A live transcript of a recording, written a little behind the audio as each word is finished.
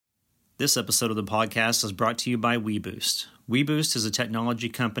This episode of the podcast is brought to you by WeBoost. WeBoost is a technology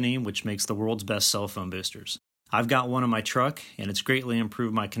company which makes the world's best cell phone boosters. I've got one in my truck, and it's greatly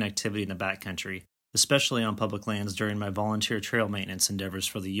improved my connectivity in the backcountry, especially on public lands during my volunteer trail maintenance endeavors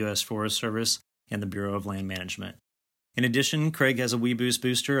for the U.S. Forest Service and the Bureau of Land Management. In addition, Craig has a WeBoost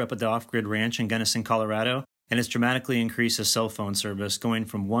booster up at the Off-Grid Ranch in Gunnison, Colorado, and it's dramatically increased his cell phone service, going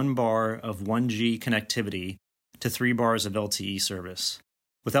from 1 bar of 1G connectivity to 3 bars of LTE service.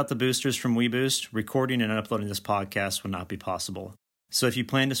 Without the boosters from WeBoost, recording and uploading this podcast would not be possible. So if you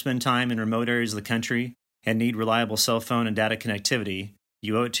plan to spend time in remote areas of the country and need reliable cell phone and data connectivity,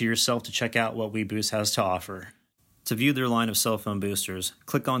 you owe it to yourself to check out what WeBoost has to offer. To view their line of cell phone boosters,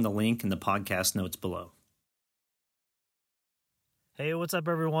 click on the link in the podcast notes below. Hey, what's up,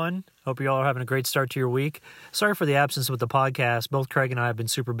 everyone? Hope you all are having a great start to your week. Sorry for the absence with the podcast. Both Craig and I have been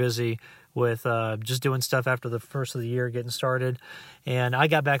super busy with just doing stuff after the first of the year getting started. And I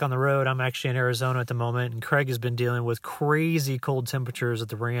got back on the road. I'm actually in Arizona at the moment, and Craig has been dealing with crazy cold temperatures at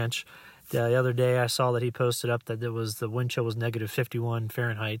the ranch. The other day I saw that he posted up that the wind chill was negative 51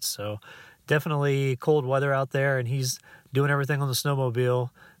 Fahrenheit. So definitely cold weather out there, and he's doing everything on the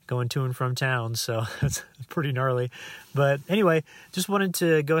snowmobile, going to and from town, so it's pretty gnarly. But anyway, just wanted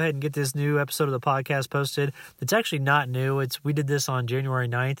to go ahead and get this new episode of the podcast posted. It's actually not new. We did this on January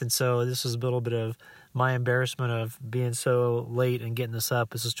 9th, and so this is a little bit of my embarrassment of being so late and getting this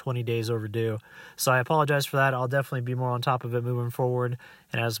up. This is 20 days overdue. So I apologize for that. I'll definitely be more on top of it moving forward,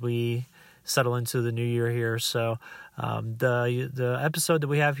 and as we settle into the new year here. So the episode that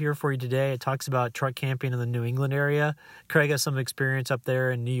we have here for you today, it talks about truck camping in the New England area. Craig has some experience up there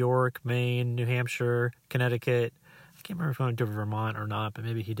in New York, Maine, New Hampshire, Connecticut. I can't remember if he went to Vermont or not, but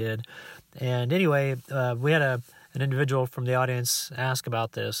maybe he did. And anyway, we had an individual from the audience ask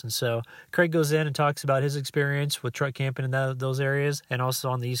about this. And so Craig goes in and talks about his experience with truck camping in those areas and also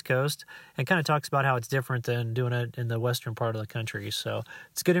on the East Coast, and kind of talks about how it's different than doing it in the western part of the country. So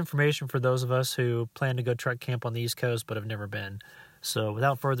it's good information for those of us who plan to go truck camp on the East Coast but have never been. So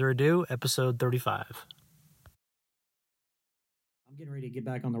without further ado, episode 35. I'm getting ready to get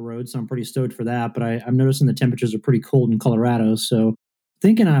back on the road, so I'm pretty stoked for that. But I'm noticing the temperatures are pretty cold in Colorado, so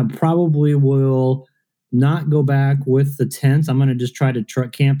thinking I probably will not go back with the tents. I'm going to just try to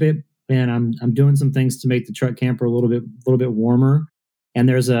truck camp it, and I'm doing some things to make the truck camper a little bit warmer. And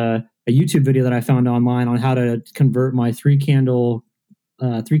there's a YouTube video that I found online on how to convert my three candle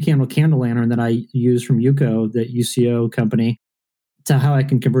candle lantern that I use from UCO, the UCO company, to how I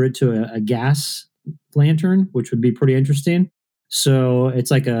can convert it to a gas lantern, which would be pretty interesting. So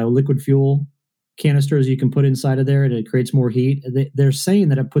it's like a liquid fuel canisters you can put inside of there, and it creates more heat. They're saying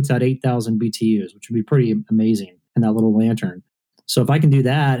that it puts out 8,000 BTUs, which would be pretty amazing in that little lantern. So if I can do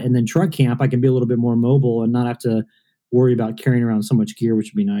that and then truck camp, I can be a little bit more mobile and not have to worry about carrying around so much gear,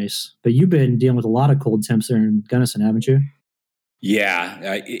 which would be nice. But you've been dealing with a lot of cold temps there in Gunnison, haven't you? Yeah,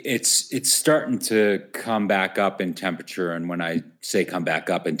 it's starting to come back up in temperature. And when I say come back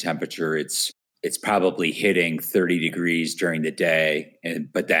up in temperature, it's probably hitting 30 degrees during the day,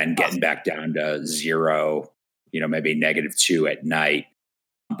 but then getting back down to 0, maybe -2 at night.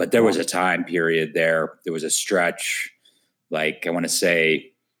 But there was a time period there was a stretch, like I want to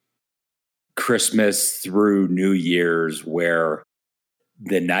say Christmas through New Year's, where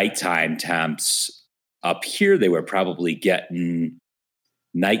the nighttime temps up here, they were probably getting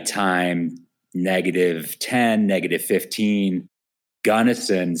nighttime -10, -15.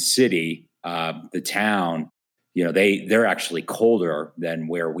 Gunnison City, the town, they're actually colder than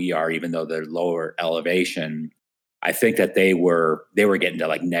where we are, even though they're lower elevation. I think that they were getting to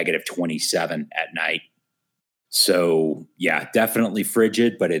like -27 at night. So yeah, definitely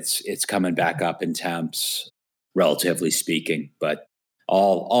frigid, but it's coming back up in temps, relatively speaking. But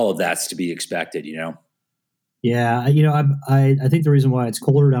all of that's to be expected, Yeah, I think the reason why it's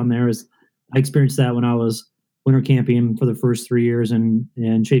colder down there is I experienced that when I was winter camping for the first 3 years in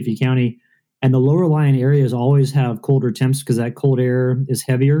Chaffee County. And the lower lying areas always have colder temps because that cold air is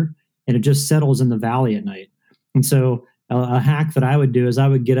heavier and it just settles in the valley at night. And so a hack that I would do is I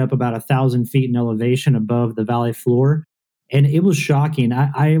would get up about 1,000 feet in elevation above the valley floor. And it was shocking.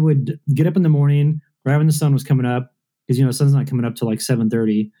 I would get up in the morning right when the sun was coming up, because, the sun's not coming up till like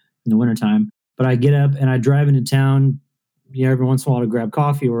 7:30 in the wintertime. But I get up and I drive into town, every once in a while to grab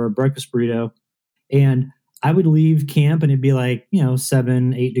coffee or a breakfast burrito. And I would leave camp and it'd be like,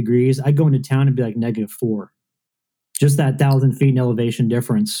 7, 8 degrees. I'd go into town and be like -4. Just that 1,000 feet in elevation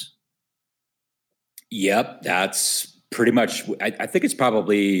difference. Yep. That's pretty much, I think it's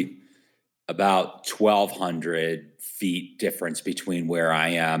probably about 1,200 feet difference between where I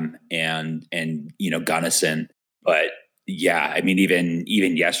am and Gunnison. But Yeah, I mean,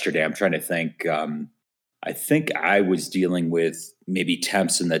 even yesterday, I'm trying to think. I think I was dealing with maybe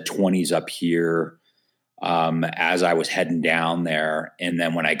temps in the 20s up here as I was heading down there. And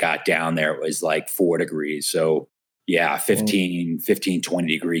then when I got down there, it was like 4 degrees. So yeah, 20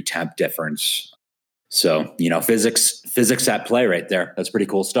 degree temp difference. So, physics at play right there. That's pretty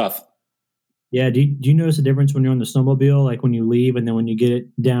cool stuff. Yeah. Do you notice a difference when you're on the snowmobile, like when you leave and then when you get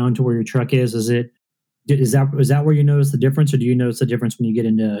it down to where your truck is that where you notice the difference, or do you notice the difference when you get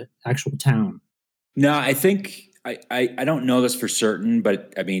into actual town? No, I think I don't know this for certain,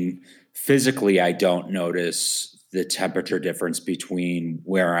 but I mean, physically, I don't notice the temperature difference between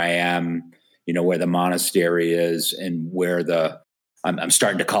where I am, where the monastery is, and where I'm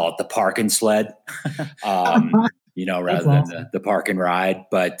starting to call it the park and sled, rather than the park and ride.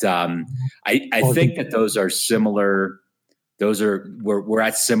 But I think that those are similar. We're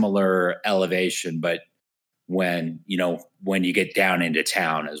at similar elevation, but when you get down into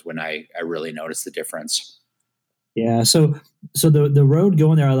town is when I really notice the difference. Yeah. So the road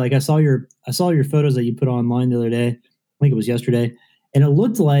going there, like I saw your photos that you put online the other day. I think it was yesterday. And it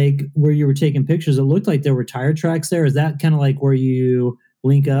looked like where you were taking pictures, it looked like there were tire tracks there. Is that kind of like where you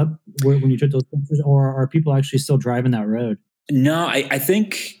link up when you took those pictures, or are people actually still driving that road? No, I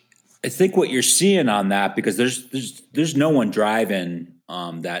think what you're seeing on that, because there's no one driving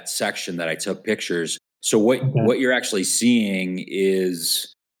that section that I took pictures. So what you're actually seeing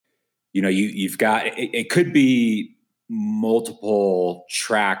is, you've got, it could be multiple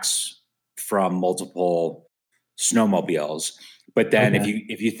tracks from multiple snowmobiles. But then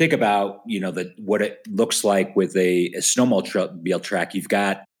if you think about, what it looks like with a snowmobile track, you've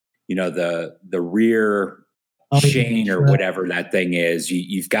got, the rear chain or whatever that thing is,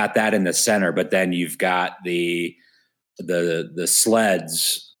 you've got that in the center, but then you've got the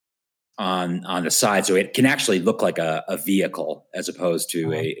sleds on the side, so it can actually look like a vehicle as opposed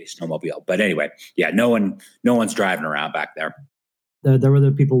to a snowmobile. But anyway, yeah, no one's driving around back there. There were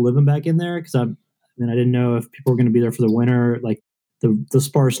other people living back in there, because I didn't know if people were going to be there for the winter, like the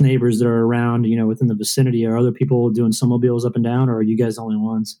sparse neighbors that are around, within the vicinity. Are other people doing snowmobiles up and down, or are you guys the only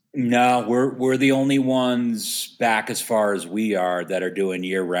ones? No, we're the only ones back as far as we are that are doing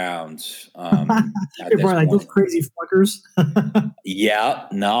year round. Like those crazy fuckers. Yeah,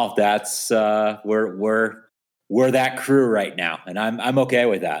 no, that's we're that crew right now, and I'm okay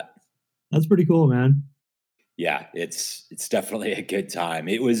with that. That's pretty cool, man. Yeah, it's definitely a good time.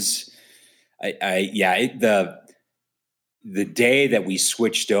 It was, the day that we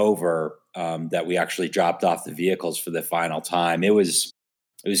switched over, that we actually dropped off the vehicles for the final time. It was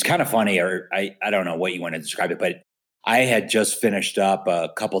kind of funny, or I don't know what you want to describe it, but I had just finished up a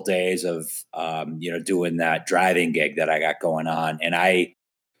couple days of, doing that driving gig that I got going on. And I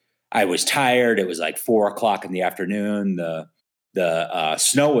was tired. It was like 4:00 in the afternoon. The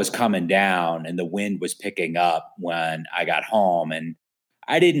snow was coming down and the wind was picking up when I got home. And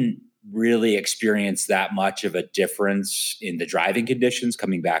I didn't really experience that much of a difference in the driving conditions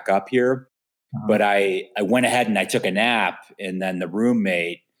coming back up here. But I went ahead and I took a nap, and then the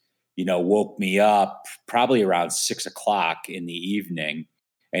roommate, woke me up probably around 6:00 in the evening.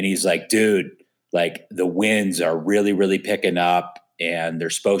 And he's like, dude, like the winds are really, really picking up, and they're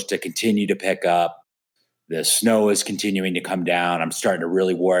supposed to continue to pick up. The snow is continuing to come down. I'm starting to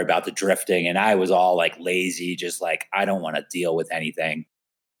really worry about the drifting. And I was all like lazy, just like, I don't want to deal with anything.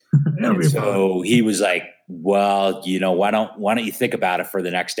 And so he was like, well, why don't you think about it for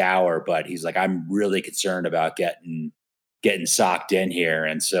the next hour? But he's like, I'm really concerned about getting socked in here.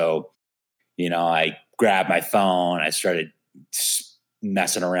 And so, I grabbed my phone, I started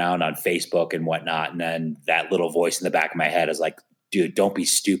messing around on Facebook and whatnot. And then that little voice in the back of my head is like, dude, don't be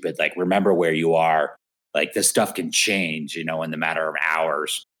stupid. Like, remember where you are. Like, this stuff can change, in the matter of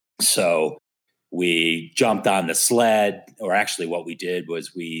hours. So we jumped on the sled, or actually what we did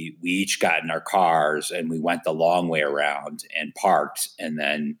was we each got in our cars and we went the long way around and parked, and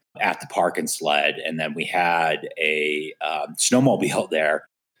then at the park and sled. And then we had a snowmobile there.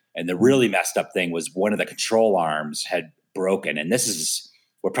 And the really messed up thing was one of the control arms had broken. And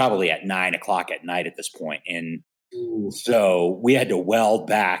we're probably at 9:00 at night at this point. And so we had to weld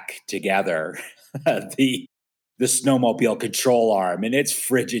back together the snowmobile control arm, and it's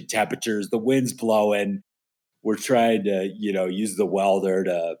frigid temperatures. The wind's blowing. We're trying to, use the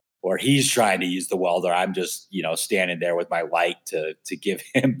welder or he's trying to use the welder. I'm just, standing there with my light to give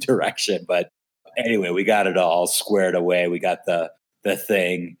him direction. But anyway, we got it all squared away. We got the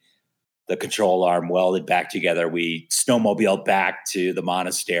thing, the control arm welded back together. We snowmobiled back to the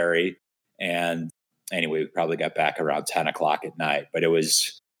monastery. And anyway, we probably got back around 10:00 at night, but it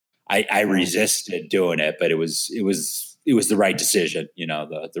was, I resisted doing it, but it was the right decision,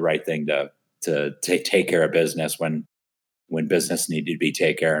 the right thing to take care of business when business needed to be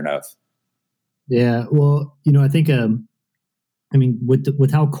taken care of. Yeah. Well, I think,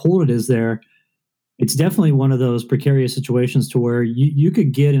 with how cold it is there, it's definitely one of those precarious situations to where you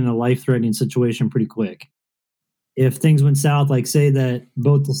could get in a life-threatening situation pretty quick. If things went south, like say that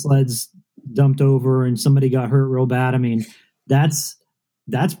both the sleds dumped over and somebody got hurt real bad, that's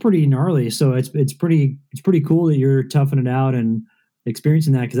pretty gnarly. So it's pretty cool that you're toughing it out and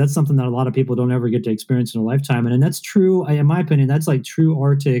experiencing that, because that's something that a lot of people don't ever get to experience in a lifetime. And that's true, in my opinion, that's like true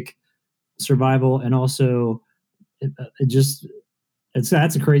Arctic survival. And also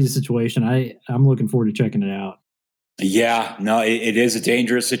that's a crazy situation. I'm looking forward to checking it out. Yeah, no, it is a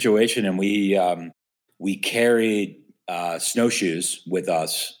dangerous situation. And we carried snowshoes with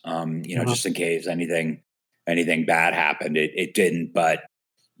us, just in case anything bad happened. It didn't, but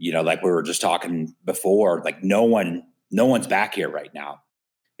like we were just talking before, like no one's back here right now.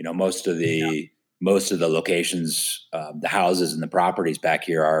 Most of the locations, the houses and the properties back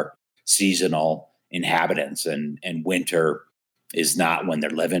here are seasonal inhabitants, and winter is not when they're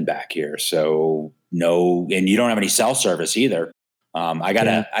living back here. So no, and you don't have any cell service either. I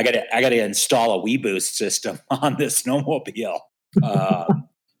gotta install a WeBoost system on this snowmobile,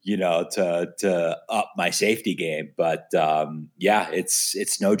 to up my safety game. But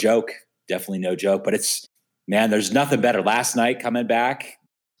it's no joke, definitely no joke. But there's nothing better. Last night coming back,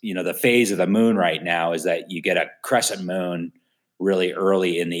 the phase of the moon right now is that you get a crescent moon really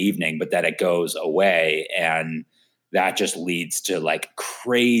early in the evening, but then it goes away, and that just leads to like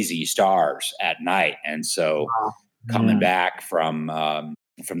crazy stars at night. And so coming back from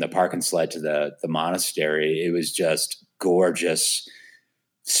the park and sled to the monastery, it was just gorgeous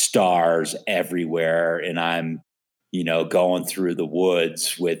stars everywhere. And I'm, going through the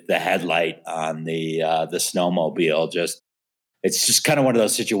woods with the headlight on the snowmobile. It's just kind of one of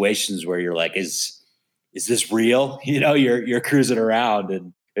those situations where you're like, is this real? You're cruising around,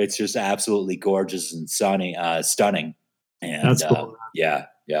 and it's just absolutely gorgeous and sunny, stunning. And that's cool. Yeah,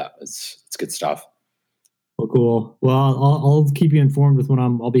 it's good stuff. Well, cool. Well, I'll keep you informed with when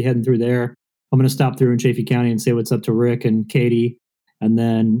I'll be heading through there. I'm going to stop through in Chaffee County and say what's up to Rick and Katie, and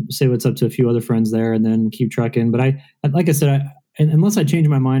then say what's up to a few other friends there, and then keep trucking. But like I said, unless I change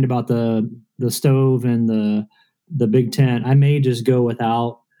my mind about the stove and the big tent, I may just go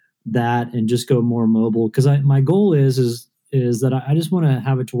without that and just go more mobile. Because my goal is that I just want to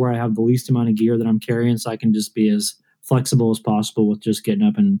have it to where I have the least amount of gear that I'm carrying, so I can just be as flexible as possible with just getting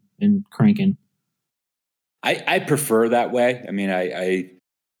up and cranking. I prefer that way. I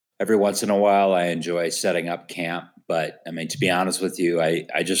every once in a while I enjoy setting up camp, but to be honest with you, I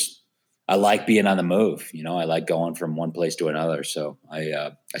like being on the move. I like going from one place to another. So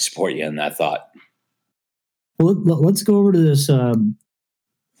I support you in that thought. Well, let's go over to this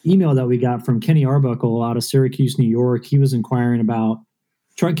email that we got from Kenny Arbuckle out of Syracuse, New York. He was inquiring about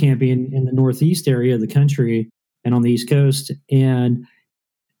truck camping in the Northeast area of the country and on the East Coast, and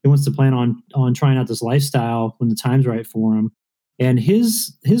he wants to plan on trying out this lifestyle when the time's right for him. And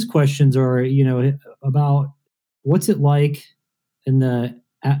his questions are, about what's it like in the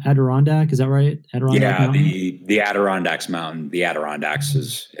Adirondack. Is that right? Adirondack Mountain? The Adirondacks Mountain. The Adirondacks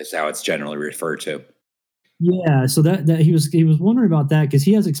is how it's generally referred to. Yeah, so that he was wondering about that because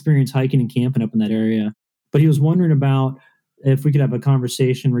he has experience hiking and camping up in that area, but he was wondering about if we could have a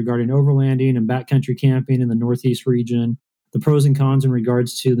conversation regarding overlanding and backcountry camping in the Northeast region, the pros and cons in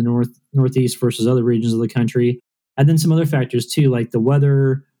regards to the Northeast versus other regions of the country, and then some other factors too, like the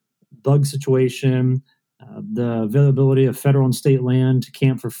weather, bug situation, the availability of federal and state land to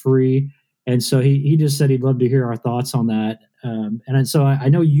camp for free. And so he just said he'd love to hear our thoughts on that. And so I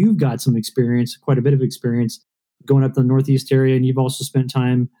know you've got some experience, quite a bit of experience going up the Northeast area, and you've also spent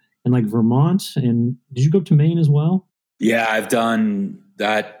time in like Vermont. And did you go up to Maine as well? Yeah, I've done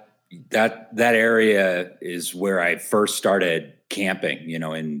that. That area is where I first started camping,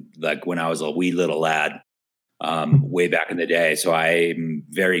 in like when I was a wee little lad, way back in the day. So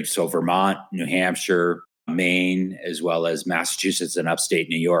so Vermont, New Hampshire, Maine, as well as Massachusetts and upstate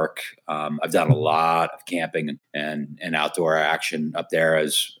New York. I've done a lot of camping and outdoor action up there,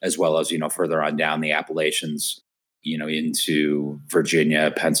 as well as, further on down the Appalachians, into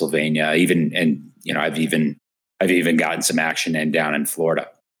Virginia, Pennsylvania, I've even gotten some action down in Florida.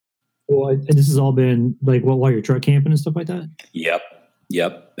 Well, and this has all been like while you're truck camping and stuff like that? Yep,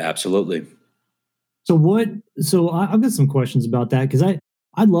 absolutely. So I've got some questions about that because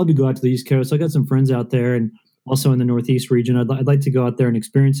I'd love to go out to the East Coast. I got some friends out there and also in the Northeast region. I'd like to go out there and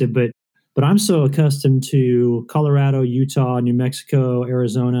experience it, but I'm so accustomed to Colorado, Utah, New Mexico,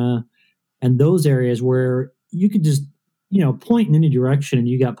 Arizona, and those areas where you could just point in any direction and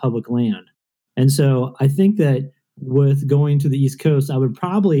you got public land. And so I think that with going to the East Coast, I would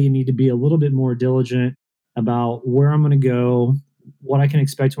probably need to be a little bit more diligent about where I'm going to go, what I can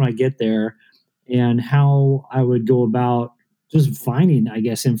expect when I get there, and how I would go about just finding, I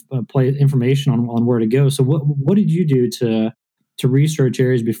guess, information on where to go. So what did you do to research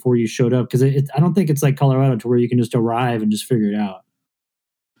areas before you showed up? Because I don't think it's like Colorado to where you can just arrive and just figure it out.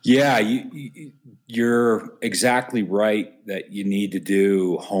 Yeah, you're exactly right that you need to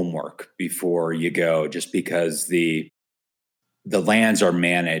do homework before you go, just because the lands are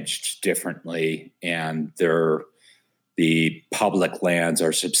managed differently, and the public lands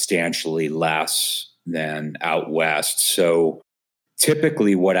are substantially less than out west. So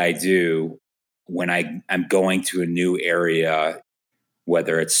typically what I do when I'm going to a new area,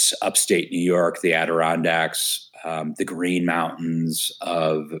 whether it's upstate New York, the Adirondacks, the Green Mountains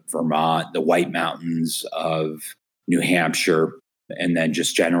of Vermont, the White Mountains of New Hampshire, and then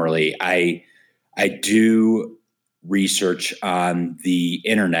just generally, I do research on the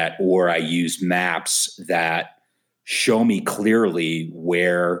internet, or I use maps that show me clearly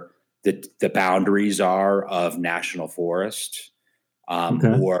where the boundaries are of national forest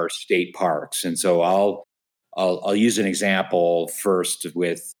or state parks. And so I'll use an example first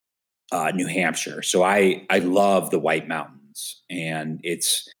with New Hampshire. So I love the White Mountains, and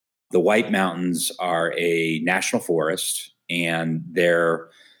the White Mountains are a national forest, and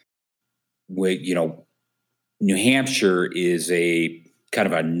New Hampshire is a kind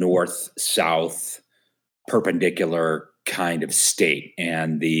of a north-south perpendicular kind of state,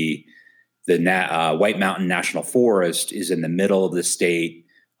 and the White Mountain National Forest is in the middle of the state.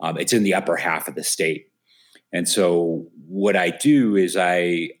 It's in the upper half of the state. And so what I do is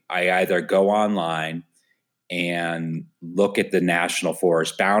I either go online and look at the national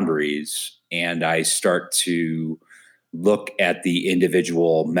forest boundaries, and I start to look at the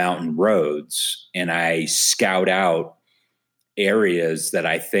individual mountain roads, and I scout out areas that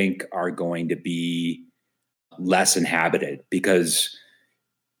I think are going to be less inhabited, because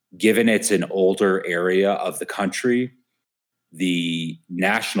given it's an older area of the country, the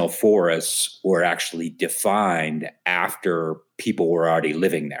national forests were actually defined after people were already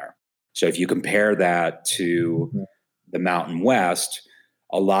living there. So if you compare that to the Mountain West,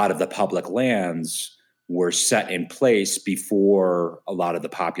 a lot of the public lands were set in place before a lot of the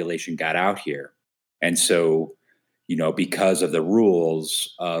population got out here. And so, because of the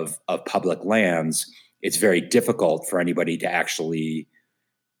rules of public lands, it's very difficult for anybody to actually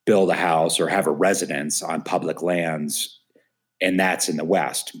build a house or have a residence on public lands. And that's in the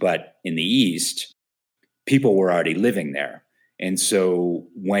West. But in the East, people were already living there. And so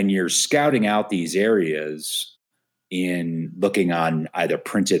when you're scouting out these areas in looking on either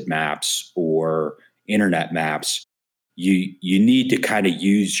printed maps or internet maps, you need to kind of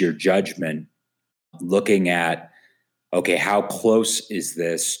use your judgment looking at, okay, how close is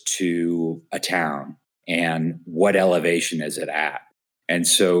this to a town and what elevation is it at? And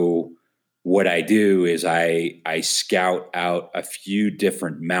so what I do is I scout out a few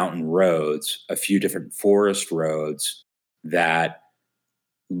different mountain roads, a few different forest roads that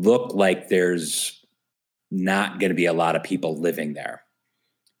look like there's not going to be a lot of people living there.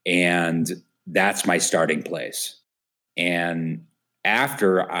 And that's my starting place. And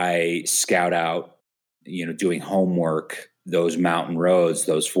after I scout out, doing homework, those mountain roads,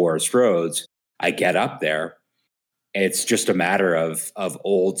 those forest roads, I get up there. It's just a matter of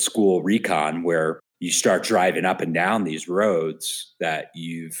old school recon, where you start driving up and down these roads that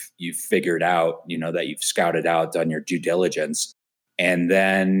you've figured out, that you've scouted out, done your due diligence. And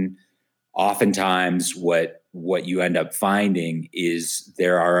then oftentimes what you end up finding is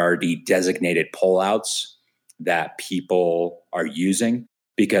there are already designated pullouts that people are using.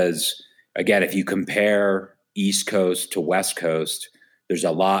 Because again, if you compare East Coast to West Coast, there's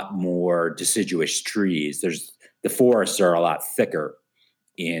a lot more deciduous trees. The forests are a lot thicker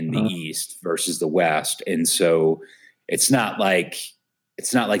in the East versus the West. And so it's not like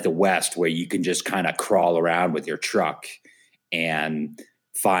the West, where you can just kind of crawl around with your truck and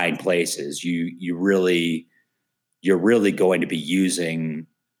find places. You're really going to be using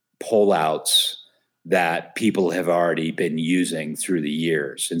pullouts that people have already been using through the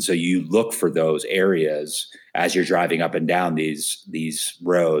years. And so you look for those areas as you're driving up and down these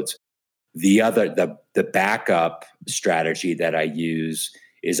roads. The backup strategy that I use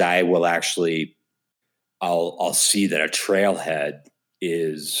is I'll see that a trailhead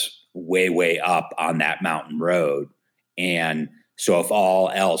is way up on that mountain road. And so if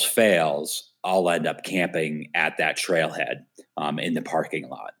all else fails, I'll end up camping at that trailhead in the parking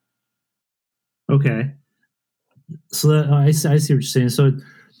lot. Okay. So I see what you're saying. So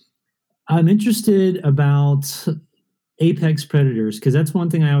I'm interested about apex predators because that's one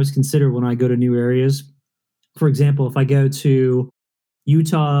thing I always consider when I go to new areas. For example, if I go to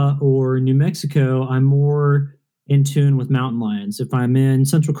Utah or New Mexico, I'm more in tune with mountain lions. If I'm in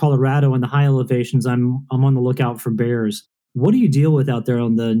central Colorado in the high elevations, I'm on the lookout for bears. What do you deal with out there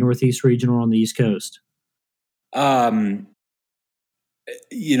on the Northeast region or on the East Coast? Um,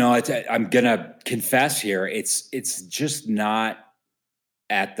 I'm gonna confess here. It's just not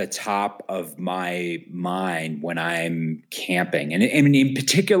at the top of my mind when I'm camping, and I mean in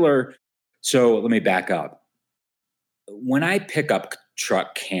particular. So let me back up. When I pick up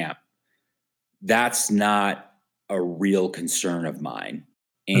truck camp, that's not a real concern of mine,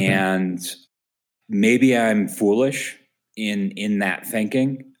 Okay. and maybe I'm foolish in that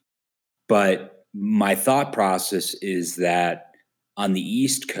thinking, but my thought process is that on the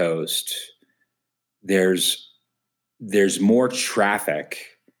East Coast, there's more traffic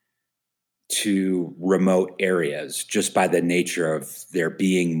to remote areas just by the nature of there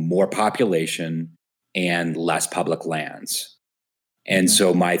being more population and less public lands. And Okay.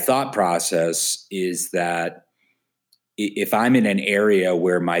 so my thought process is that if I'm in an area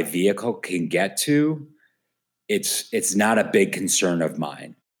where my vehicle can get to, it's not a big concern of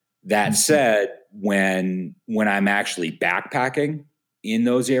mine. That said, when I'm actually backpacking in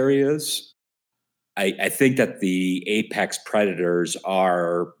those areas, I think that the apex predators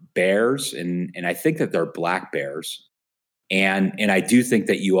are bears, and I think that they're black bears, and I do think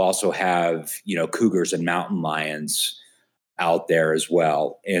that you also have cougars and mountain lions out there as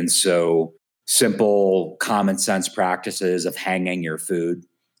well. And so simple common sense practices of hanging your food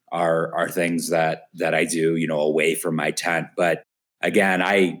are things that I do, away from my tent. But again,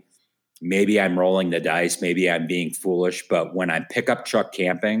 maybe I'm rolling the dice, maybe I'm being foolish, but when I pick up truck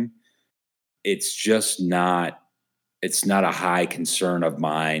camping, it's just not it's not a high concern of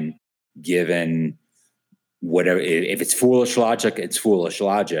mine, given whatever. If it's foolish logic, it's foolish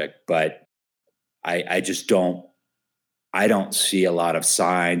logic, but I just don't see a lot of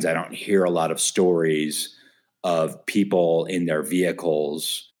signs. I don't hear a lot of stories of people in their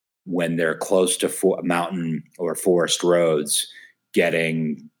vehicles when they're close to mountain or forest roads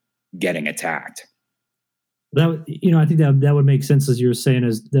getting attacked. I think that would make sense, as you were saying,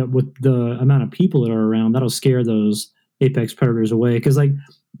 is that with the amount of people that are around, that'll scare those apex predators away. Because like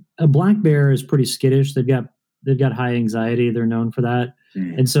a black bear is pretty skittish. They've got high anxiety. They're known for that.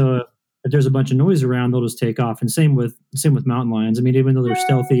 And so if there's a bunch of noise around, they'll just take off. And same with mountain lions. I mean, even though they're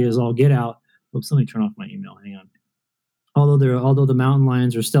stealthy as all get out. Oops, let me turn off my email. Hang on. Although the mountain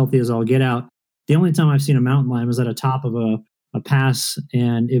lions are stealthy as all get out, the only time I've seen a mountain lion was at the top of a pass,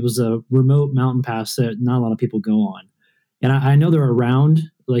 and it was a remote mountain pass that not a lot of people go on. And I know they're around,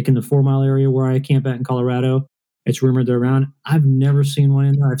 like in the 4 Mile area where I camp at in Colorado. It's rumored they're around. I've never seen one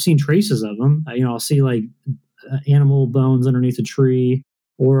in there. I've seen traces of them. I'll see like animal bones underneath a tree,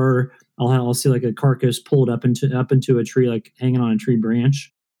 or I'll see like a carcass pulled up into a tree, like hanging on a tree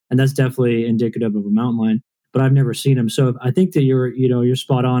branch, and that's definitely indicative of a mountain lion. But I've never seen them. So I think that you're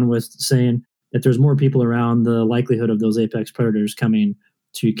spot on with saying that there's more people around. The likelihood of those apex predators coming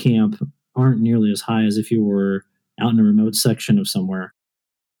to camp aren't nearly as high as if you were out in a remote section of somewhere.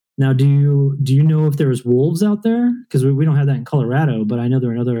 Now, do you know if there's wolves out there? Because we don't have that in Colorado, but I know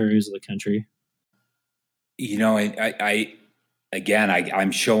they're in other areas of the country. I'm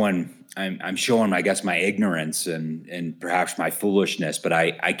showing, I guess, my ignorance and perhaps my foolishness, but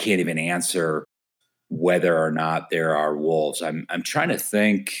I can't even answer whether or not there are wolves. I'm trying to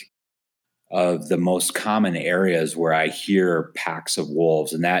think of the most common areas where I hear packs of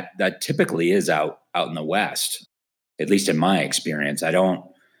wolves, and that typically is out in the West, at least in my experience. I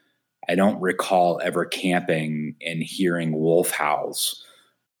don't recall ever camping and hearing wolf howls.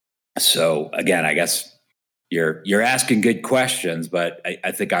 So again, I guess you're asking good questions, but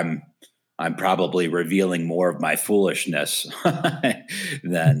I think I'm probably revealing more of my foolishness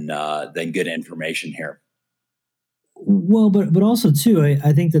than good information here. Well, but also too,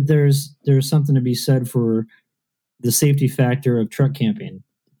 I think that there's something to be said for the safety factor of truck camping.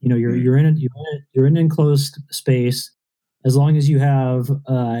 You're in an enclosed space. As long as you have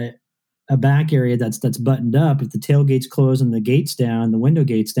a back area that's buttoned up, if the tailgate's closed and the gate's down, the window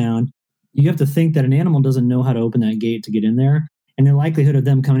gate's down, you have to think that an animal doesn't know how to open that gate to get in there, and the likelihood of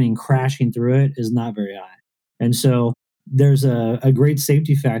them coming and crashing through it is not very high. And so there's a great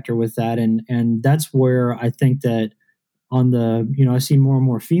safety factor with that, and that's where I think that I see more and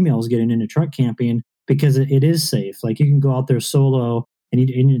more females getting into truck camping because it is safe. Like you can go out there solo, and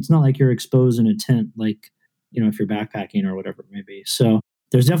it's not like you're exposed in a tent, like if you're backpacking or whatever it may be. So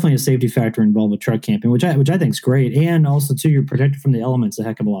there's definitely a safety factor involved with truck camping, which I think is great. And also too, you're protected from the elements a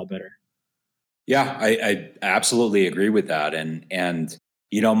heck of a lot better. Yeah, I absolutely agree with that. And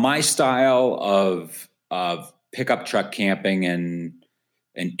my style of pickup truck camping and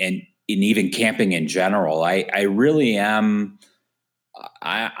even camping in general, I really am.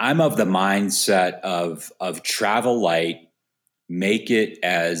 I'm of the mindset of travel light, make it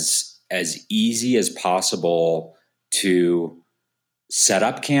as easy as possible to set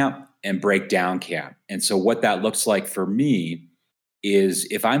up camp and break down camp. And so what that looks like for me is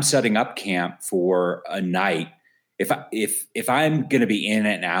if I'm setting up camp for a night, if I'm going to be in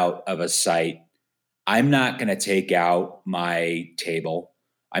and out of a site, I'm not going to take out my table.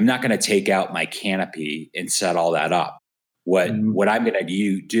 I'm not going to take out my canopy and set all that up. What I'm going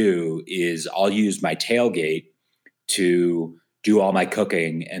to do is I'll use my tailgate to do all my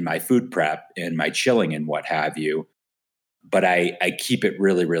cooking and my food prep and my chilling and what have you. But I keep it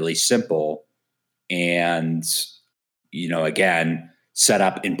really, really simple. And, again, set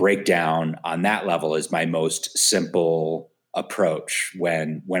up and break down on that level is my most simple approach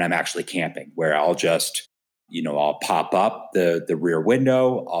when I'm actually camping, where I'll just, I'll pop up the rear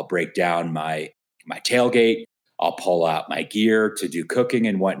window, I'll break down my tailgate, I'll pull out my gear to do cooking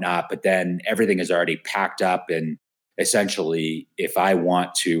and whatnot, but then everything is already packed up. And essentially, if I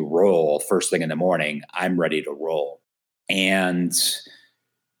want to roll first thing in the morning, I'm ready to roll. And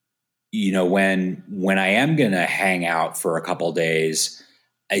when I am going to hang out for a couple of days,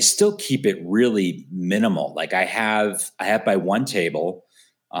 I still keep it really minimal. Like I have my one table.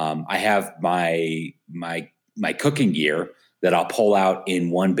 I have my cooking gear that I'll pull out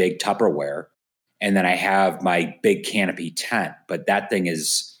in one big Tupperware. And then I have my big canopy tent, but that thing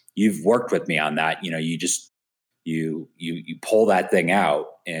is, you've worked with me on that. You pull that thing out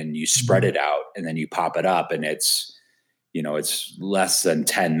and you spread it out and then you pop it up, and it's less than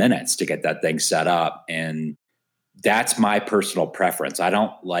 10 minutes to get that thing set up. And that's my personal preference. I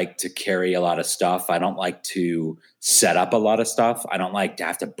don't like to carry a lot of stuff. I don't like to set up a lot of stuff. I don't like to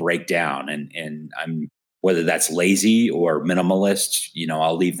have to break down, and I'm, whether that's lazy or minimalist,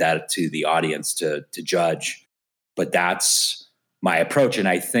 I'll leave that to the audience to judge, but that's my approach. And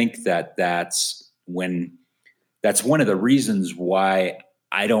I think that's one of the reasons why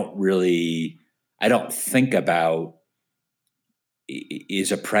I don't think about,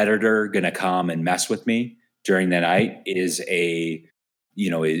 is a predator going to come and mess with me during the night? Is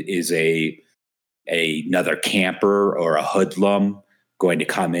another camper or a hoodlum going to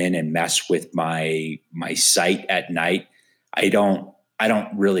come in and mess with my site at night? I don't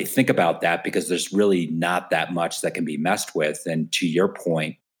really think about that, because there's really not that much that can be messed with. And to your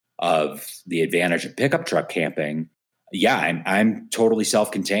point of the advantage of pickup truck camping, yeah, I'm totally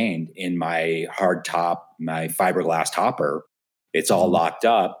self-contained in my hard top, my fiberglass topper. It's all locked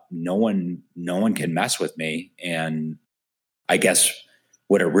up. No one can mess with me. And I guess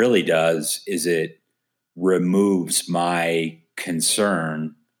what it really does is it removes my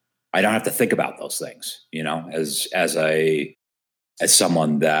concern. I don't have to think about those things, as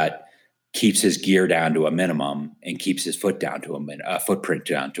someone that keeps his gear down to a minimum and keeps his footprint down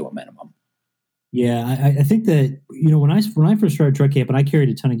to a minimum. Yeah, I think that, when I first started truck camping, I carried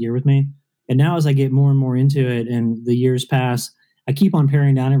a ton of gear with me. And now as I get more and more into it and the years pass, I keep on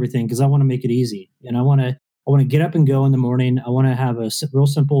paring down everything because I want to make it easy. And I want to get up and go in the morning. I want to have a real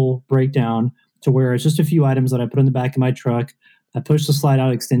simple breakdown to where it's just a few items that I put in the back of my truck. I push the slide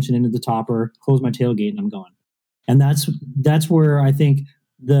out extension into the topper, close my tailgate, and I'm going. And that's where I think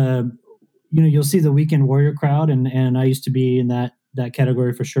you'll see the weekend warrior crowd. And I used to be in that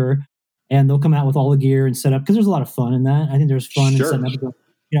category for sure. And they'll come out with all the gear and set up, because there's a lot of fun in that. I think there's fun in setting up.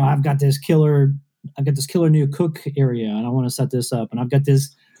 I've got this killer new cook area, and I want to set this up. And I've got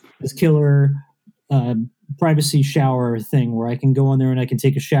this killer privacy shower thing where I can go in there and I can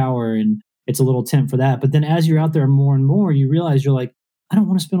take a shower, and it's a little tent for that. But then as you're out there more and more, you realize you're like, I don't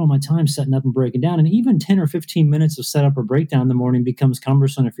want to spend all my time setting up and breaking down. And even 10 or 15 minutes of setup or breakdown in the morning becomes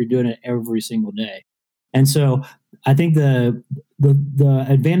cumbersome if you're doing it every single day. And so I think the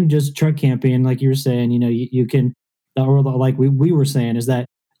advantages of truck camping, like you were saying, you can, or like we were saying, is that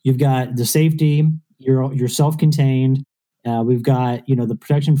you've got the safety, you're self-contained. We've got, the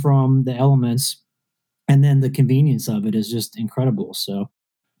protection from the elements, and then the convenience of it is just incredible. So,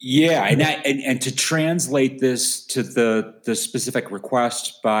 yeah. And to translate this to the specific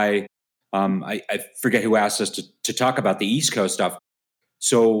request by, I forget who asked us to talk about the East Coast stuff.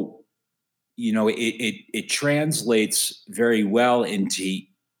 So, it translates very well into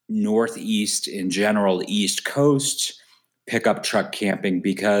Northeast, in general, East Coast pickup truck camping,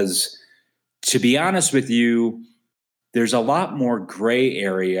 because to be honest with you, there's a lot more gray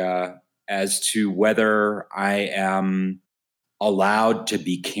area as to whether I am allowed to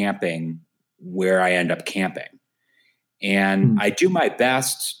be camping where I end up camping. And I do my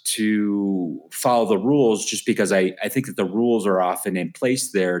best to follow the rules just because I think that the rules are often in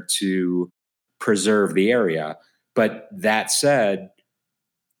place there to preserve the area. But that said,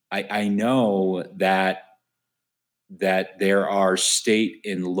 I know that there are state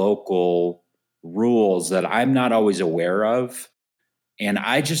and local rules that I'm not always aware of. And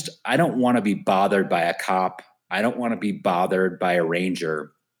I don't want to be bothered by a cop. I don't want to be bothered by a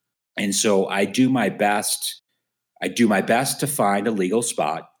ranger. And so I do my best to find a legal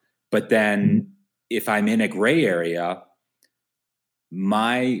spot. But then if I'm in a gray area,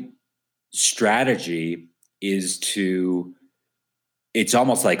 my strategy is it's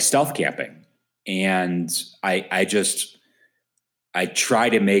almost like stealth camping. And I try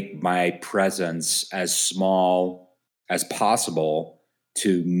to make my presence as small as possible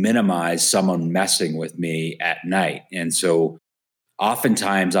to minimize someone messing with me at night. And so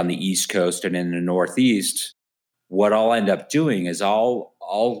oftentimes on the East Coast and in the Northeast, what I'll end up doing is I'll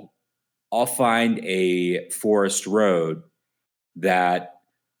find a forest road that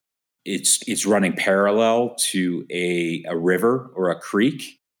it's running parallel to a river or a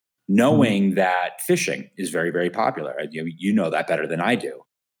creek, knowing that fishing is very, very popular. You know that better than I do.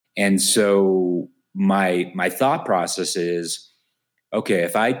 And so my thought process is, okay,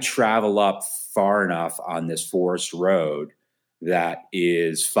 if I travel up far enough on this forest road that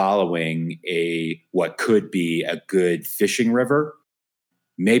is following what could be a good fishing river,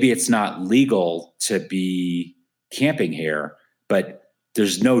 maybe it's not legal to be camping here, but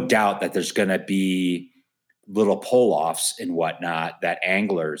there's no doubt that there's going to be little pull-offs and whatnot that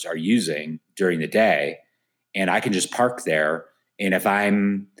anglers are using during the day. And I can just park there. And if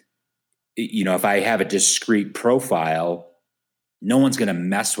if I have a discrete profile, no one's going to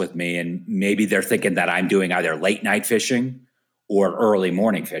mess with me. And maybe they're thinking that I'm doing either late night fishing or early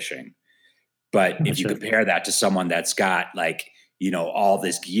morning fishing. But if you compare that to someone that's got all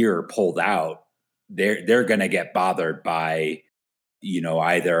this gear pulled out, they're going to get bothered by,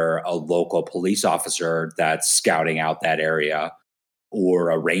 either a local police officer that's scouting out that area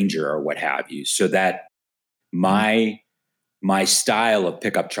or a ranger or what have you. So that my style of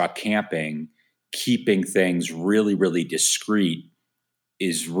pickup truck camping, keeping things really, really discreet,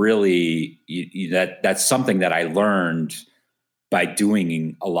 is really that's something that I learned by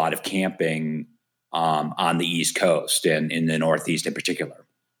doing a lot of camping on the East Coast and in the Northeast in particular.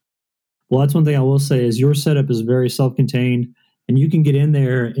 Well, that's one thing I will say is your setup is very self-contained, and you can get in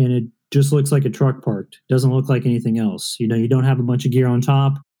there and it just looks like a truck parked. It doesn't look like anything else. You don't have a bunch of gear on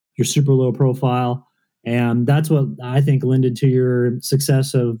top. You're super low profile. And that's what I think lended to your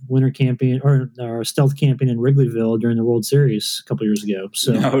success of winter camping or stealth camping in Wrigleyville during the World Series a couple years ago.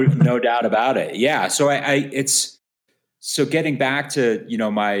 So no doubt about it. Yeah. So so getting back to,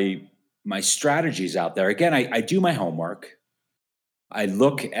 my strategies out there, again, I do my homework. I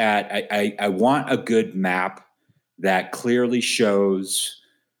look at, I want a good map that clearly shows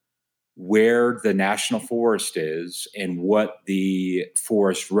where the national forest is and what the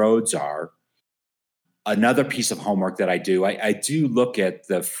forest roads are. Another piece of homework that I do look at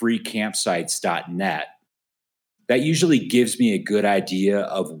the freecampsites.net. That usually gives me a good idea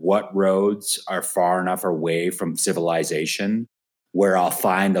of what roads are far enough away from civilization where I'll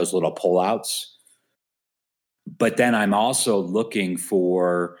find those little pullouts. But then I'm also looking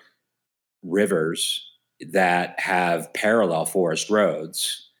for rivers that have parallel forest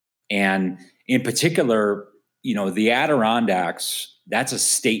roads. And in particular, the Adirondacks, that's a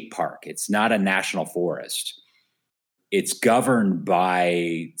state park. It's not a national forest. It's governed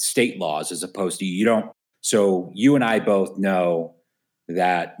by state laws as opposed to So you and I both know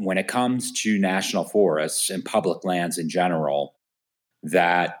that when it comes to national forests and public lands in general,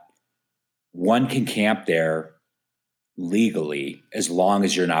 that one can camp there legally as long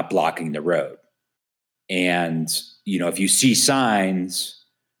as you're not blocking the road. And, if you see signs,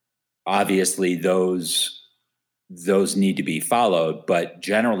 obviously those need to be followed. But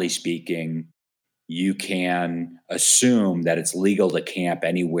generally speaking, you can assume that it's legal to camp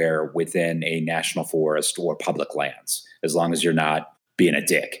anywhere within a national forest or public lands, as long as you're not being a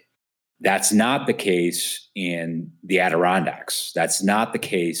dick. That's not the case in the Adirondacks. That's not the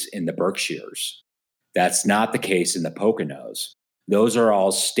case in the Berkshires. That's not the case in the Poconos. Those are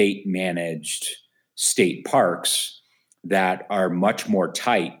all state-managed state parks that are much more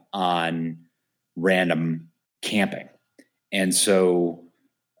tight on random camping. And so,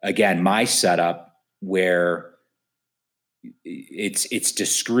 again, my setup where it's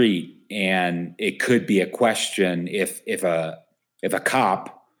discreet, and it could be a question if a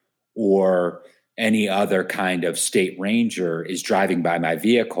cop or any other kind of state ranger is driving by my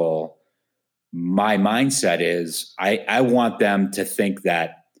vehicle. My mindset is I want them to think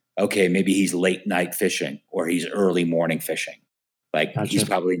that, okay, maybe he's late night fishing or he's early morning fishing. Like, Gotcha. He's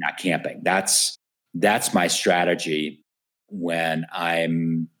probably not camping. That's my strategy when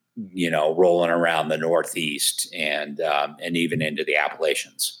I'm, rolling around the Northeast and even into the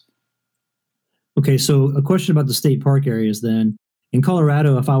Appalachians. Okay, so a question about the state park areas then. In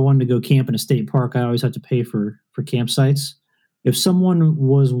Colorado, if I wanted to go camp in a state park, I always have to pay for campsites. If someone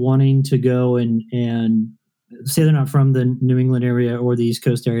was wanting to go and say they're not from the New England area or the East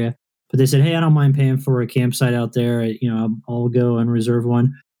Coast area, but they said, hey, I don't mind paying for a campsite out there, I'll go and reserve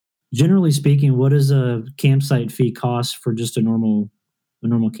one. Generally speaking, what does a campsite fee cost for just a normal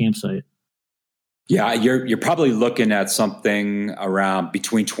campsite? Yeah, you're probably looking at something around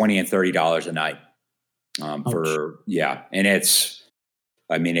between $20 and $30 a night. And it's,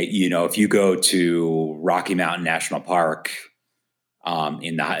 if you go to Rocky Mountain National Park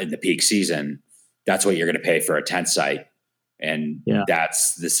in the peak season, that's what you're going to pay for a tent site, and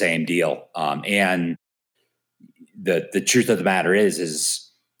that's the same deal. And the truth of the matter is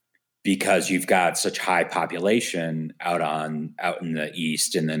because you've got such high population out in the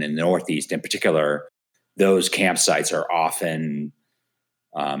East and then in the Northeast in particular, those campsites are often,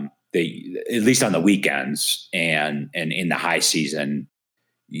 they, at least on the weekends and in the high season,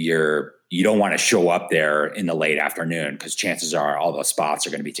 you don't want to show up there in the late afternoon because chances are all those spots are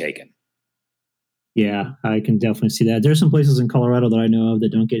going to be taken. Yeah, I can definitely see that. There's some places in Colorado that I know of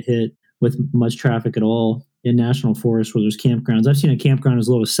that don't get hit with much traffic at all in national forests where there's campgrounds. I've seen a campground as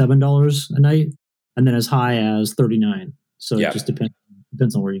low as $7 a night and then as high as $39. So it just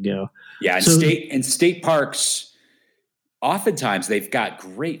depends on where you go. Yeah, and state parks, oftentimes they've got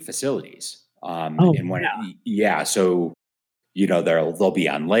great facilities. So they'll be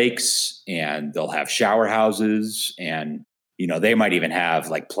on lakes and they'll have shower houses and they might even have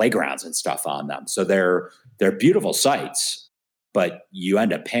like playgrounds and stuff on them. So they're beautiful sites, but you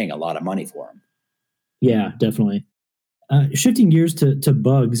end up paying a lot of money for them. Yeah, definitely. Shifting gears to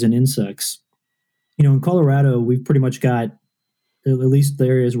bugs and insects. In Colorado, we've pretty much got, at least the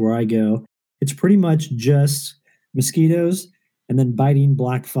areas where I go, it's pretty much just mosquitoes and then biting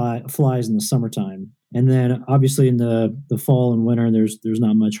black flies in the summertime. And then obviously in the fall and winter, there's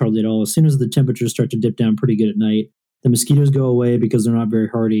not much hardly at all. As soon as the temperatures start to dip down pretty good at night, the mosquitoes go away because they're not very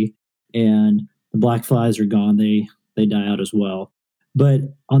hardy, and the black flies are gone. They die out as well. But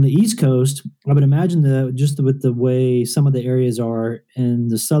on the East Coast, I would imagine with the way some of the areas are in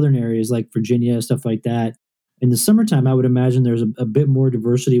the southern areas like Virginia, stuff like that, in the summertime, I would imagine there's a bit more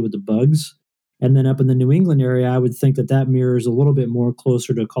diversity with the bugs. And then up in the New England area, I would think that mirrors a little bit more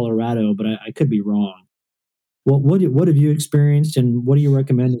closer to Colorado, but I could be wrong. What have you experienced, and what do you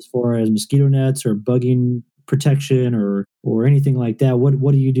recommend as far as mosquito nets or bugging protection or anything like that?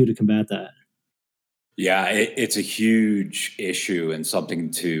 What do you do to combat that? Yeah, it's a huge issue and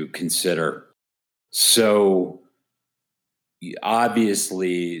something to consider. So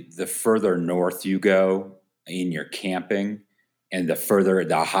obviously, the further north you go in your camping and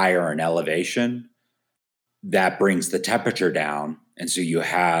the higher in elevation, that brings the temperature down. And so you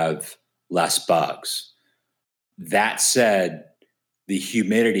have less bugs. That said, the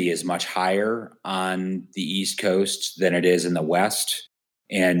humidity is much higher on the East Coast than it is in the West.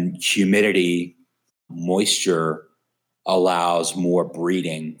 And humidity, moisture, allows more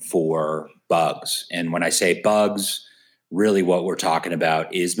breeding for bugs. And when I say bugs, really what we're talking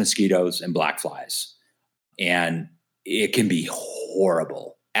about is mosquitoes and black flies. And it can be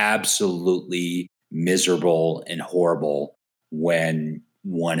horrible, absolutely miserable and horrible when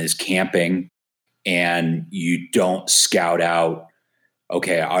one is camping and you don't scout out,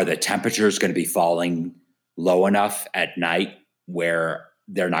 okay, are the temperatures going to be falling low enough at night where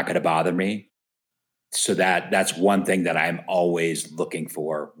they're not going to bother me? So that's one thing that I'm always looking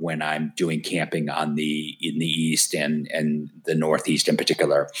for when I'm doing camping in the East and the Northeast in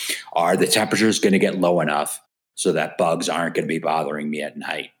particular. Are the temperatures going to get low enough so that bugs aren't going to be bothering me at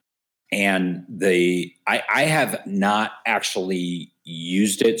night? And I have not actually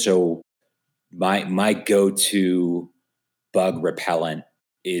used it. So my go-to bug repellent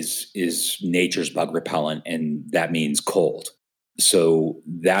is nature's bug repellent, and that means cold. So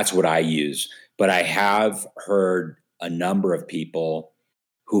that's what I use. But I have heard a number of people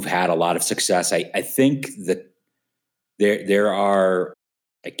who've had a lot of success. I think that there are,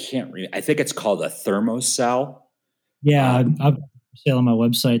 I think it's called a Thermocell. Yeah, I've sale on my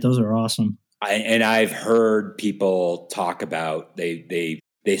website. Those are awesome. And I've heard people talk about they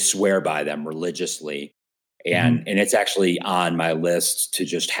swear by them religiously, and it's actually on my list to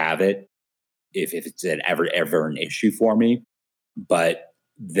just have it if it's ever an issue for me. But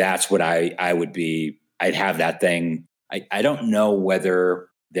that's what I would be. I'd have that thing. I don't know whether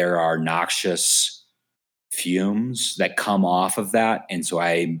there are noxious fumes that come off of that, and so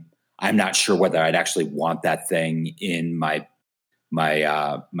I'm not sure whether I'd actually want that thing in my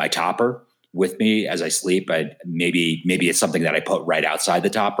topper with me as I sleep. Maybe it's something that I put right outside the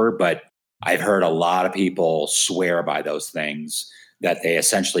topper, but I've heard a lot of people swear by those things, that they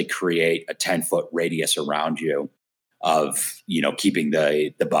essentially create a 10-foot radius around you of, keeping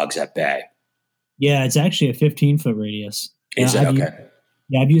the bugs at bay. Yeah, it's actually a 15-foot radius. Is it? Okay.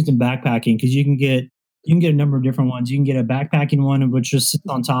 I've used them backpacking because you can get a number of different ones. You can get a backpacking one, which just sits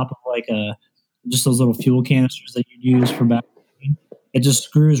on top of like just those little fuel canisters that you use for backpacking. It just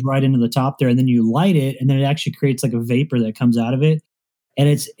screws right into the top there, and then you light it, and then it actually creates like a vapor that comes out of it, and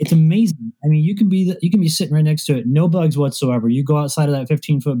it's amazing. I mean, you can be sitting right next to it, no bugs whatsoever. You go outside of that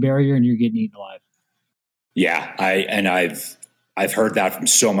 15-foot barrier, and you're getting eaten alive. Yeah, I've heard that from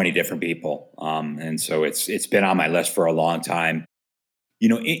so many different people, and so it's been on my list for a long time.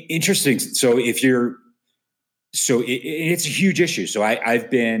 Interesting. So it's a huge issue. So I've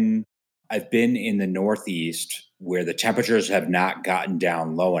been in the Northeast where the temperatures have not gotten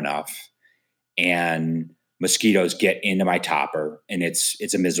down low enough, and mosquitoes get into my topper, and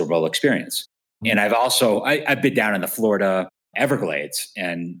it's a miserable experience. And I've been down in the Florida Everglades,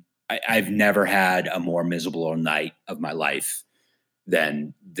 and I've never had a more miserable night of my life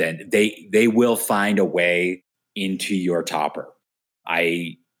than they will find a way into your topper.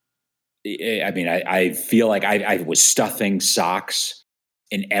 I feel like I was stuffing socks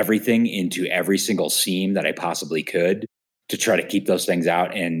and everything into every single seam that I possibly could to try to keep those things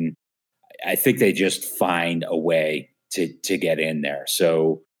out. And I think they just find a way to get in there.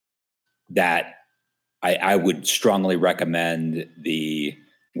 So that I would strongly recommend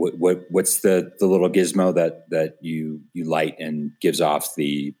what's the little gizmo that you light and gives off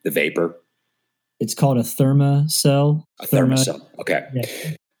the vapor? It's called a ThermaCell. A ThermaCell. Okay.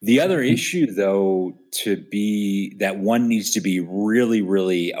 Yeah. The other issue, though, that one needs to be really,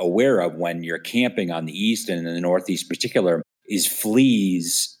 really aware of when you're camping on the East and in the Northeast in particular, is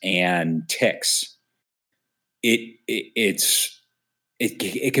fleas and ticks. It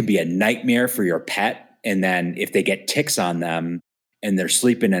can be a nightmare for your pet. And then if they get ticks on them and they're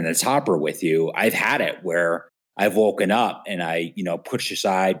sleeping in a topper with you, I've had it where I've woken up and I, push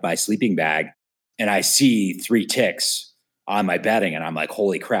aside my sleeping bag and I see 3 ticks on my bedding, and I'm like,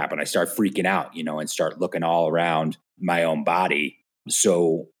 holy crap. And I start freaking out, and start looking all around my own body.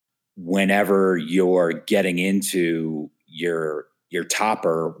 So whenever you're getting into your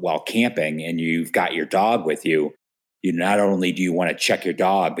topper while camping and you've got your dog with you, not only do you want to check your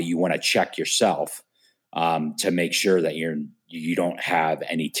dog, but you want to check yourself to make sure that you don't have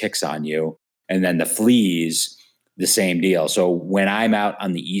any ticks on you. And then the fleas, the same deal. So when I'm out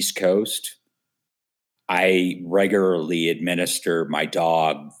on the East Coast, I regularly administer my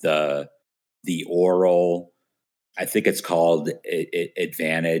dog the oral, I think it's called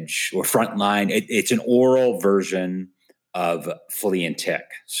Advantage or Frontline. It's an oral version of flea and tick.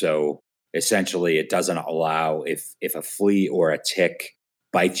 So essentially it doesn't allow, if a flea or a tick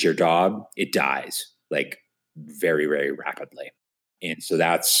bites your dog, it dies like very, very rapidly. And so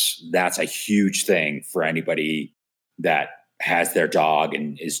that's a huge thing for anybody that has their dog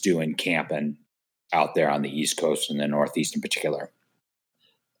and is doing camping out there on the East Coast and the Northeast in particular.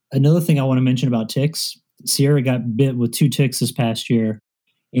 Another thing I want to mention about ticks, Sierra got bit with 2 ticks this past year,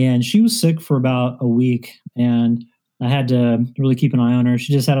 and she was sick for about a week, and I had to really keep an eye on her.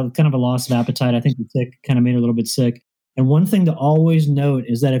 She just had kind of a loss of appetite. I think the tick kind of made her a little bit sick. And one thing to always note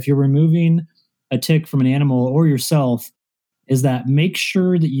is that if you're removing a tick from an animal or yourself, is that make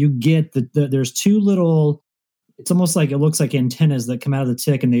sure that you get there's 2 little, it's almost like, it looks like antennas that come out of the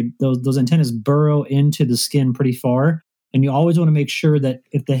tick, and those antennas burrow into the skin pretty far. And you always want to make sure that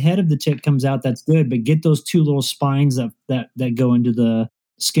if the head of the tick comes out, that's good, but get those 2 little spines that go into the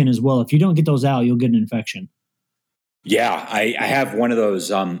skin as well. If you don't get those out, you'll get an infection. Yeah, I have one of those.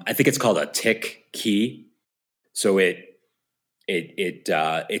 I think it's called a tick key. So it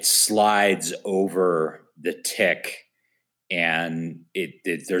slides over the tick, and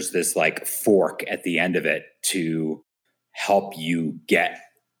there's this like fork at the end of it to help you get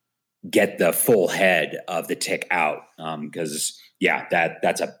the full head of the tick out. Because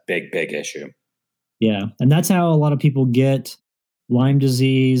that's a big issue. Yeah. And that's how a lot of people get Lyme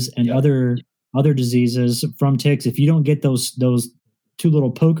disease and other diseases from ticks. If you don't get those two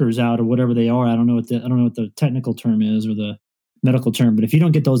little pokers out or whatever they are. I don't know what the technical term is or the medical term, but if you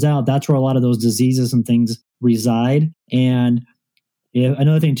don't get those out, that's where a lot of those diseases and things reside. And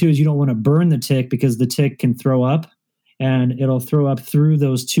another thing too is you don't want to burn the tick because the tick can throw up, and it'll throw up through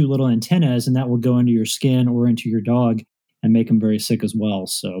those two little antennas, and that will go into your skin or into your dog and make them very sick as well.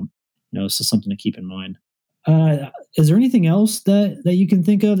 So, this is something to keep in mind. Is there anything else that you can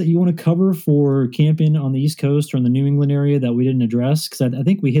think of that you want to cover for camping on the East Coast or in the New England area that we didn't address? Because I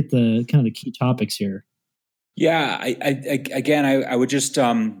think we hit the kind of the key topics here. Yeah, I would just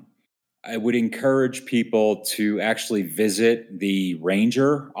I would encourage people to actually visit the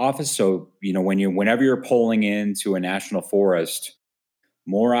ranger office. So whenever you're pulling into a national forest,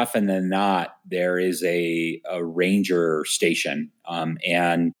 more often than not, there is a ranger station,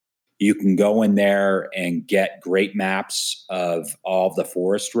 and you can go in there and get great maps of all of the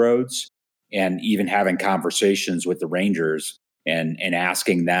forest roads, and even having conversations with the rangers and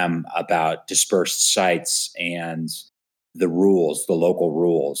asking them about dispersed sites and the rules, the local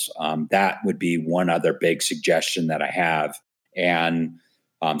rules. That would be one other big suggestion that I have. And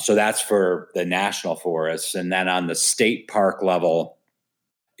so that's for the national forests. And then on the state park level,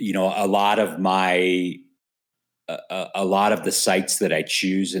 a lot of the sites that I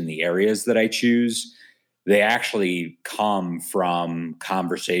choose and the areas that I choose, they actually come from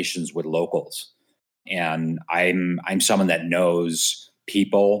conversations with locals. And I'm someone that knows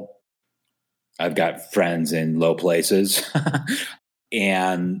people. I've got friends in low places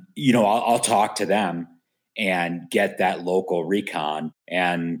and, I'll talk to them and get that local recon.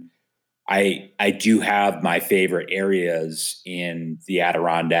 And I do have my favorite areas in the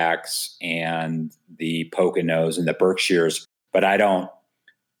Adirondacks and the Poconos and the Berkshires, but I don't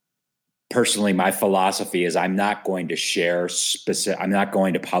personally, my philosophy is I'm not going to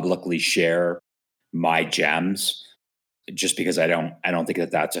publicly share my gems just because I don't think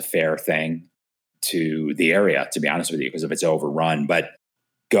that that's a fair thing to the area, to be honest with you, because if it's overrun. But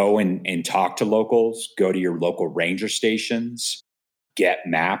go and talk to locals, go to your local ranger stations, get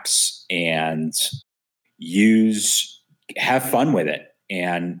maps, and have fun with it.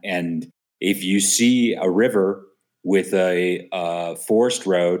 And if you see a river with a forest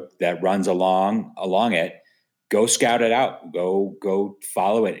road that runs along it, go scout it out, go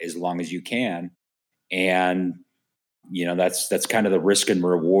follow it as long as you can. And that's kind of the risk and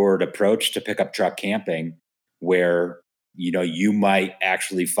reward approach to pickup truck camping, where you might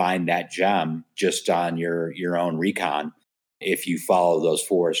actually find that gem just on your own recon if you follow those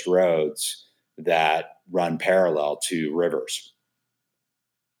forest roads that run parallel to rivers.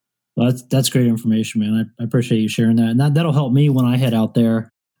 Well, that's great information, man. I appreciate you sharing that. And that'll help me when I head out there.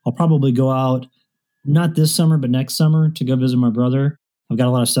 I'll probably go out, not this summer, but next summer to go visit my brother. I've got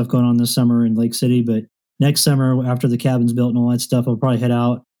a lot of stuff going on this summer in Lake City, but next summer, after the cabin's built and all that stuff, I'll probably head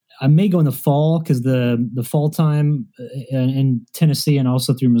out. I may go in the fall because the fall time in Tennessee and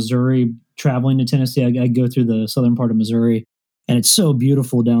also through Missouri, traveling to Tennessee, I go through the southern part of Missouri, and it's so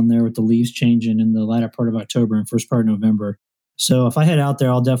beautiful down there with the leaves changing in the latter part of October and first part of November. So if I head out there,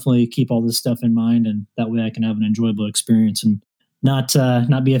 I'll definitely keep all this stuff in mind, and that way I can have an enjoyable experience and not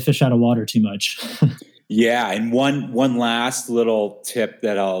be a fish out of water too much. Yeah, and one last little tip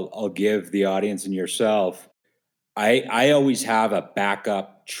that I'll give the audience and yourself. I always have a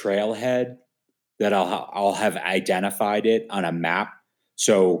backup trailhead that I'll have identified it on a map.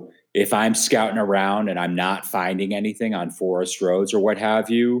 So if I'm scouting around and I'm not finding anything on forest roads or what have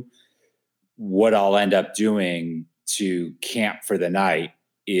you, what I'll end up doing to camp for the night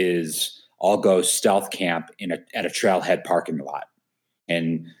is I'll go stealth camp at a trailhead parking lot.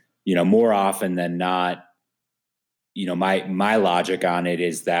 And more often than not, my logic on it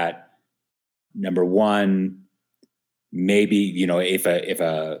is that, number one, maybe, if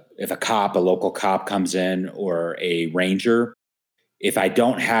a local cop comes in, or a ranger, if I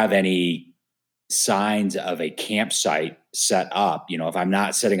don't have any signs of a campsite set up, if I'm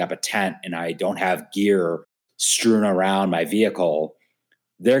not setting up a tent and I don't have gear strewn around my vehicle,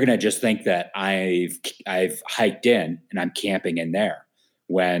 they're going to just think that I've hiked in and I'm camping in there,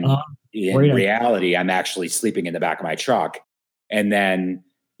 when in reality, I'm actually sleeping in the back of my truck. And then,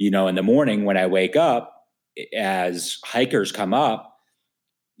 in the morning when I wake up, as hikers come up,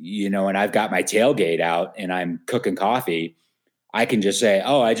 and I've got my tailgate out and I'm cooking coffee, I can just say,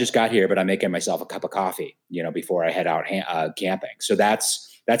 oh, I just got here, but I'm making myself a cup of coffee, before I head out camping. So that's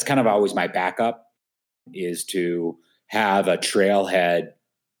kind of always my backup, is to have a trailhead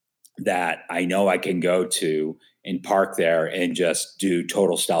that I know I can go to and park there and just do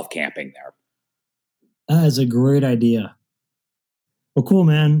total stealth camping there. That is a great idea. Well, cool,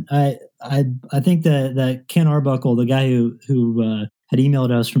 man. I think that Ken Arbuckle, the guy who had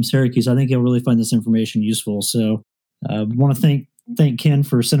emailed us from Syracuse. I think he'll really find this information useful. So I want to thank Ken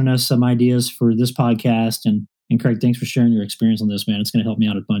for sending us some ideas for this podcast. And Craig, thanks for sharing your experience on this, man. It's going to help me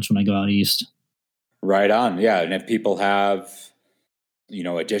out a bunch when I go out east. Right on. Yeah. And if people have,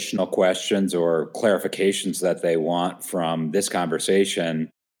 additional questions or clarifications that they want from this conversation,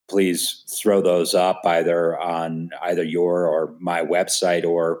 please throw those up either on either your or my website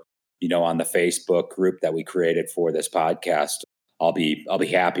or, on the Facebook group that we created for this podcast. I'll be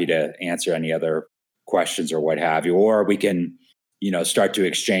happy to answer any other questions or what have you, or we can, start to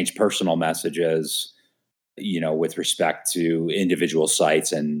exchange personal messages, with respect to individual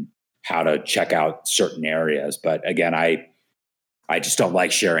sites and how to check out certain areas. But again, I just don't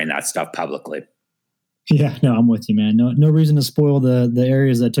like sharing that stuff publicly. Yeah, no, I'm with you, man. No reason to spoil the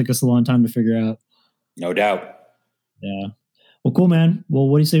areas that took us a long time to figure out. No doubt. Yeah. Well, cool, man. Well,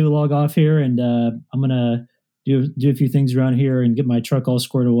 what do you say we log off here? And I'm going to do a few things around here and get my truck all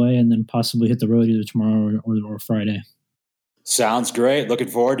squared away and then possibly hit the road either tomorrow or Friday. Sounds great. Looking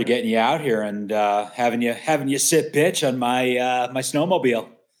forward to getting you out here and having you sit pitch on my my snowmobile.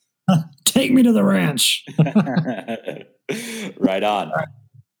 Take me to the ranch. Right on. All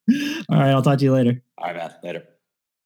right. I'll talk to you later. All right, man. Later.